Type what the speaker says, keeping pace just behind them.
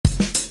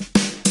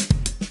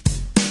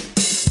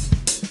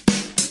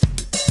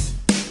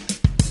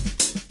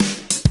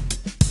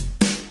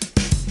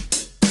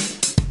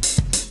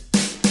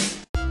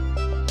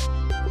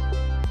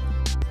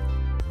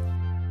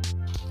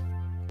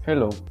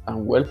Hello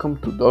and welcome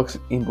to Dogs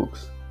in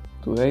Books.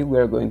 Today we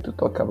are going to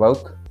talk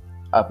about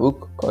a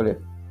book called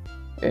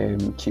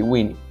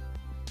Chiweenie,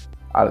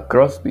 a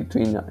cross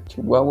between a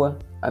Chihuahua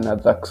and a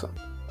Dachshund.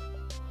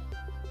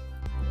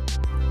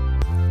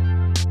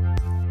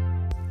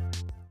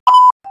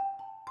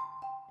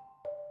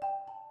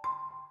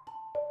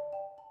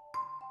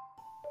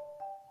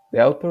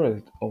 The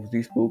author of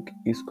this book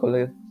is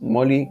called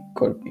Molly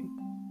Colvin.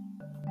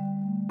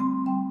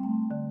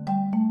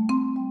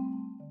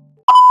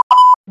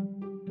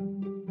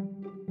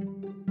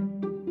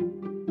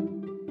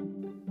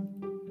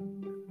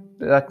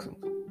 The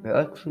Dachshunds. The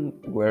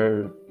Dachshunds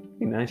were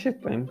in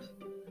ancient times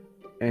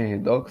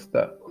dogs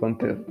that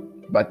hunted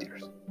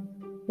badgers.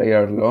 They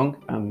are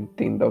long and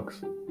thin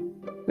dogs.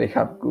 They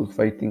have good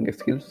fighting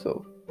skills,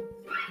 so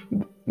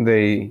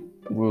they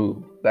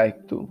will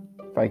like to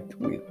fight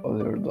with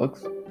other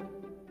dogs.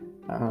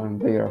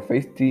 And they are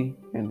feisty,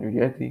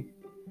 energetic,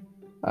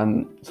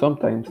 and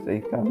sometimes they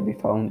can be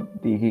found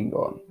digging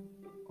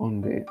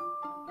on the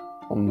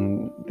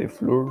on the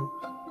floor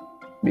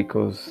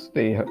because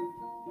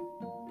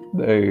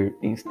their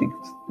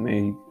instincts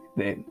make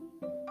them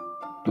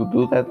to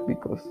do that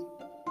because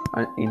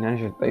in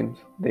ancient times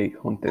they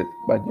hunted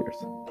badgers,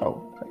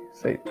 how I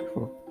said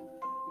before,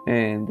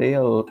 and they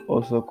are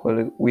also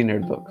called winter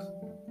dogs.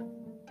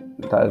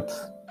 That's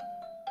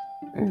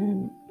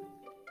um,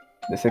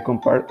 the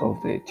second part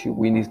of the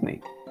Chiweenie's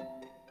name.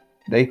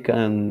 They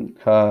can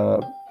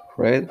have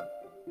red,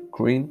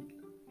 green,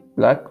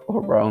 black,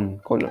 or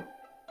brown color,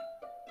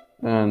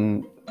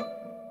 and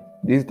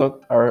these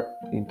dogs are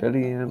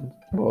intelligent,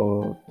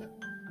 but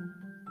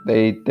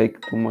they take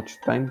too much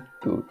time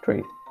to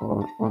train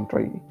on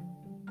training.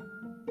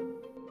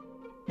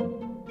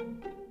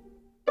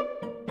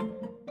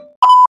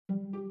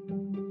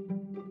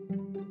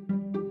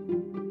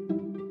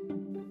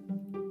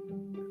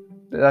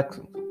 The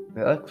Dachshunds.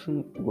 The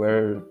Dachshunds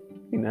were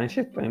in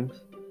ancient times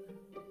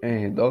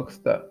dogs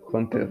that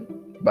hunted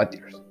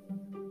badgers.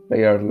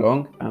 They are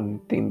long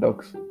and thin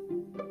dogs.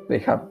 They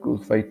have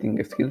good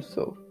fighting skills,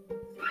 so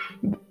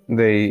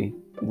they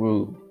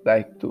will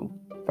like to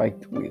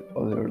fight with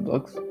other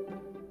dogs.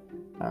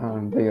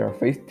 And they are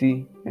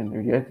feisty,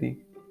 energetic,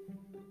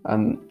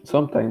 and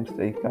sometimes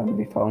they can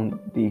be found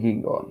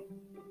digging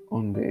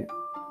on the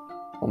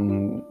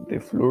on the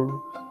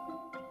floor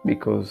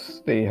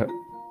because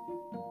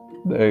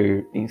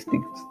their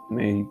instincts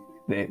make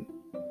them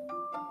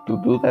to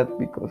do that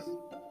because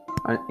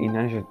in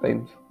ancient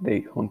times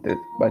they hunted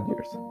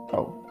badgers,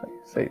 how I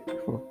said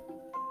before,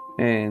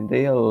 and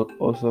they are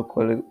also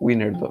called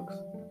winter dogs.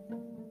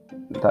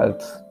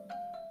 That's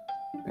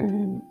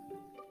um,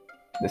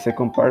 the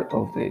second part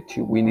of the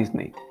Chiweenie's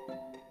name.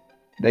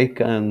 They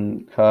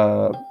can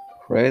have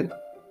red,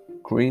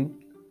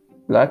 green,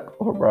 black,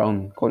 or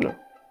brown color,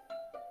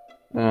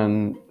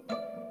 and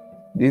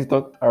these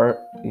dogs are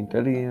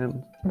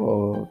intelligent,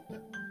 but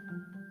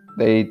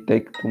they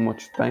take too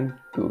much time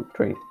to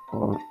train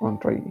on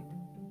training.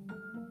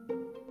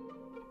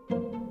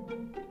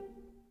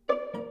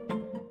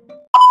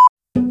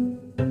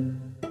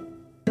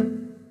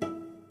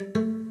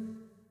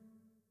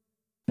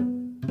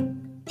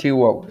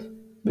 Chihuahuas.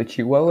 The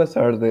Chihuahuas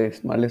are the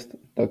smallest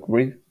dog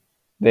breed.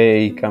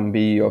 They can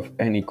be of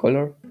any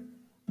color.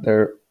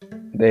 Their,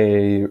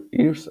 their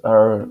ears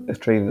are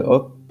straight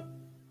up,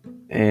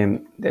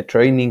 and the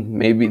training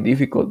may be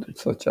difficult,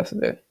 such as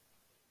the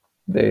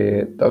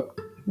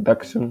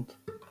dachshund.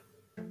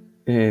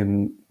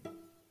 Um,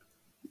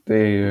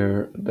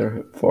 their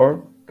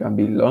fur can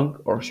be long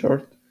or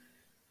short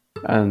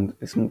and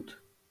smooth.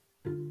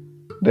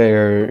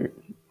 Their,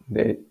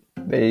 they,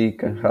 they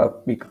can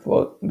have big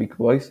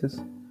voices,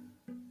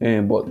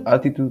 but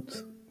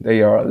attitudes.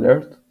 They are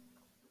alert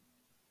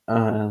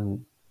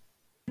and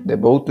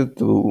devoted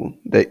to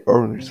their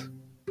owners,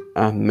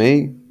 and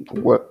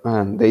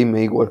they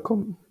may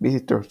welcome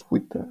visitors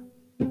with a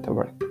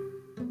bark.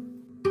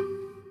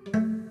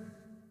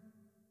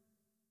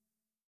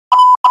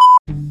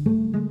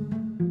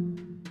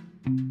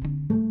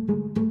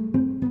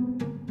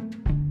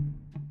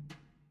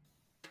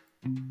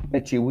 The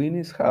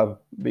Chiweenies have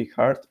big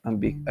hearts and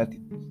big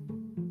attitudes.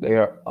 They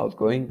are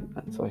outgoing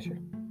and social.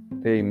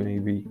 They may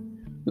be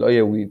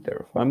loyal with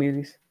their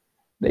families.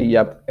 They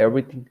yap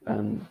everything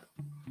and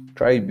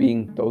try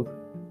being told.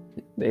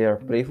 They are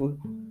playful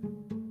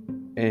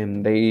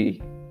and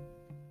they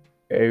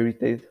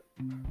irritate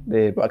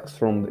the backs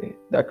from the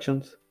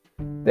actions.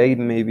 They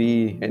may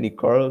be any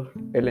colors,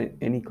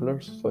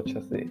 such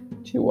as the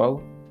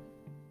Chihuahua.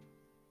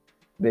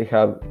 They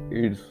have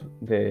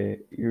the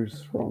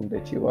ears from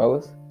the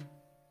Chihuahuas.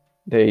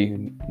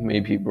 They may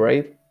be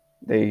brave.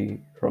 They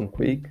run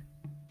quick,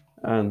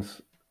 and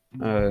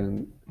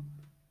and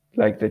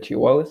like the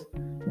Chihuahuas,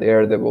 they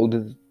are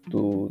devoted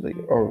to their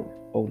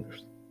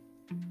owners.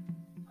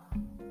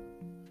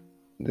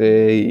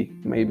 They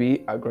may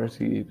be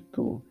aggressive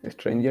to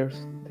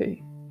strangers.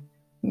 They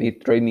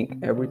need training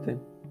every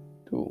time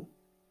to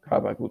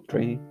have a good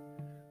training.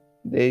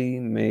 They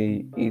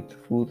may eat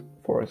food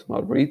for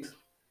small breeds.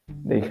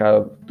 They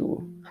have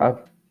to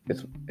have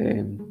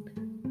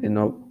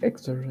enough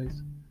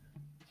exercise.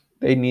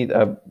 They need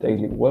a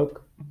daily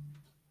walk,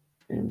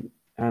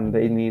 and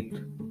they need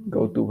to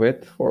go to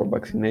bed for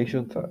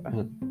vaccinations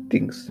and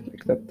things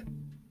like that.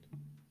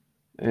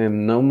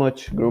 Not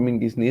much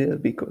grooming is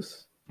needed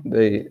because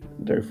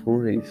their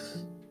fur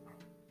is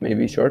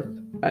maybe short,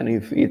 and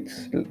if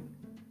its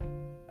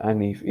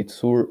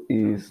fur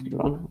is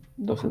long,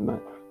 doesn't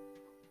matter.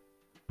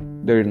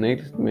 Their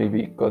nails may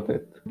be cut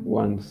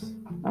once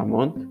a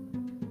month.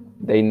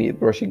 They need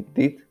brushing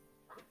teeth,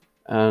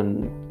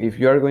 and if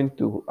you are going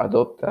to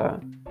adopt a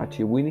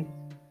Chihuahua,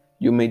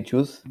 you may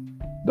choose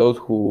those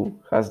who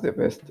has the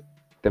best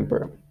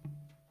temperament.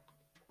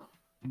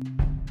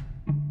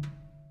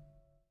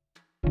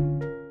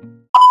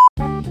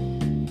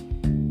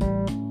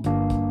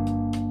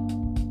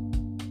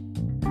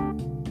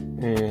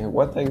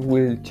 What I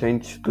will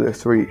change to the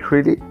story?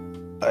 Really,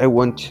 I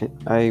won't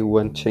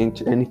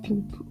change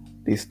anything to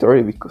this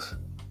story because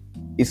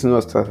it's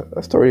not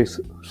a story.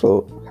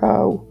 So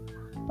how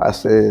I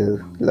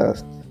said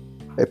last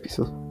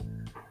episode,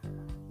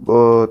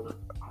 but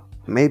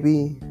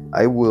maybe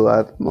I will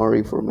add more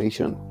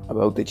information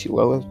about the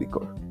Chihuahuas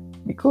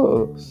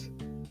because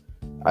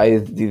I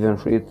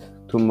didn't read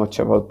too much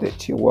about the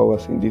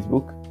Chihuahuas in this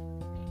book.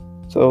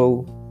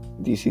 So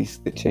this is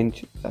the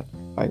change that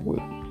I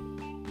will.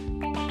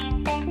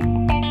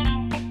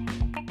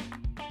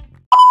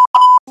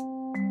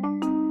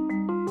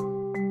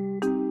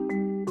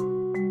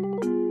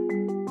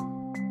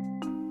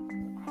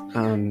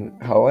 And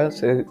how I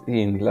said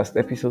in last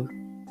episode,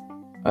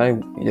 I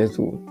yes,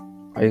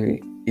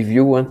 if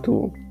you want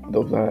to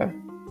adopt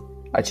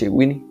a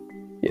Chihuahua,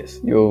 yes,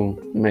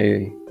 you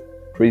may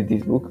read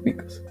this book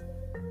because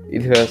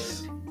it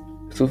has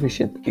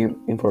sufficient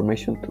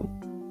information to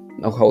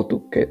know how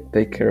to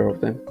take care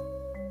of them.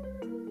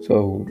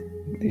 So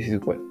this is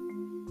what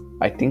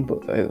I think,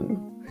 but I don't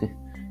know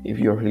if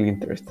you're really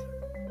interested.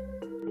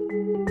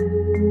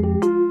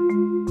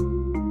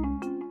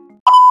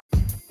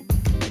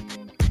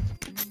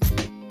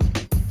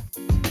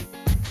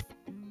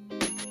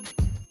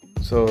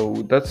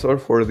 So that's all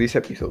for this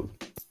episode.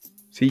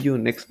 See you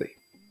next day.